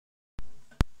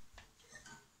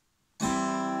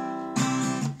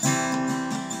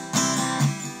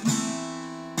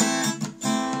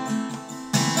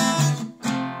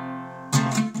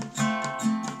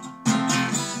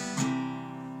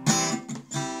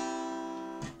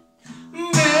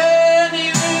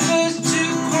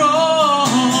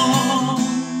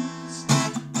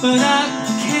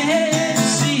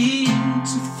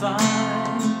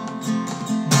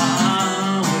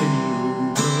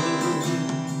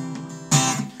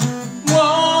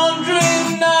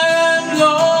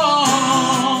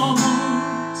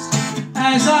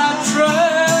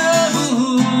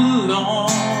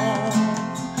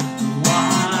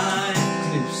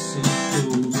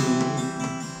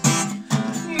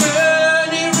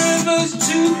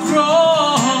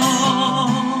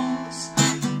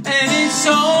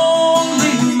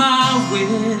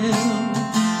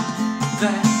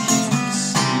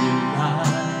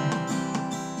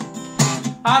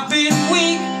I've been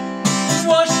weak,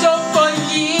 washed up for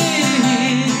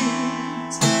years,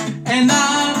 and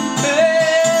I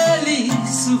barely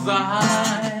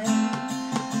survive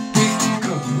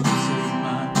because of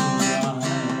my pride.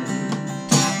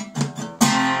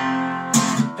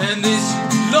 And this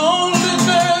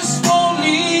loneliness won't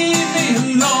leave me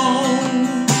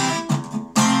alone.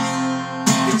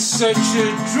 It's such a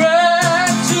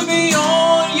drag to be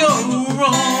on your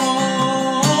own.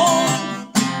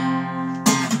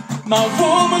 My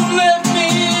woman left me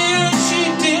and she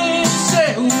didn't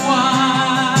say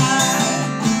why.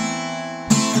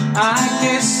 I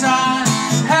guess I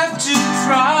have to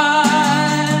try.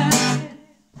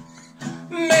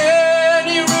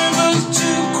 Many rivers to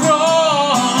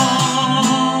cross,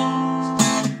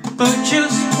 but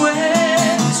just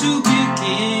where to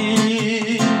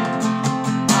begin?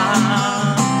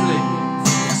 I'm living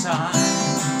for time.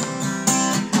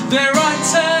 There are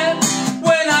times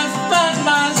when I find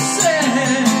myself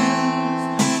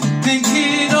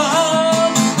thinking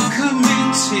of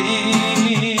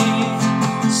committing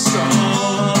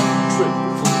some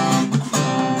dreadful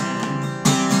crime.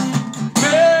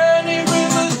 Many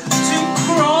rivers to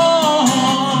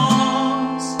cross,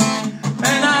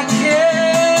 and I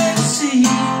can't seem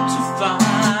to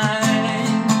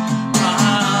find my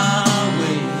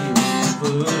way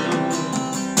over.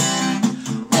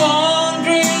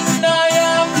 Wandering, I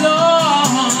am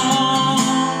lost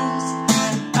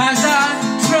as I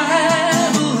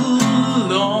travel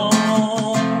along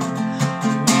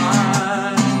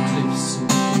wide cliffs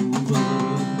over.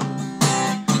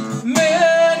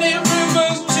 Many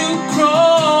rivers to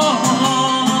cross,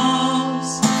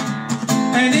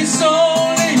 and it's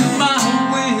only my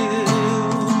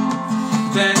will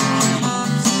that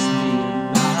keeps me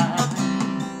alive.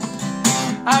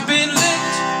 I've been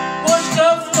licked, washed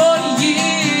up for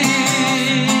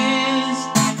years,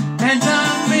 and I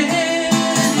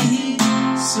barely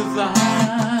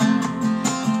survive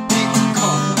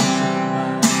because of my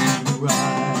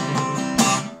pride.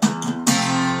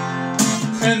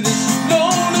 And this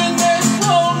loneliness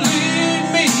won't leave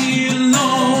me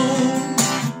alone.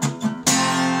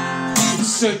 It's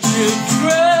such a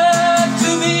drag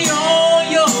to be on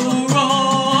your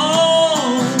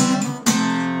own.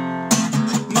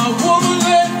 My woman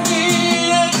left me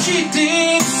and she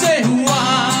didn't say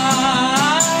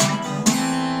why.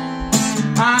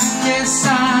 I guess I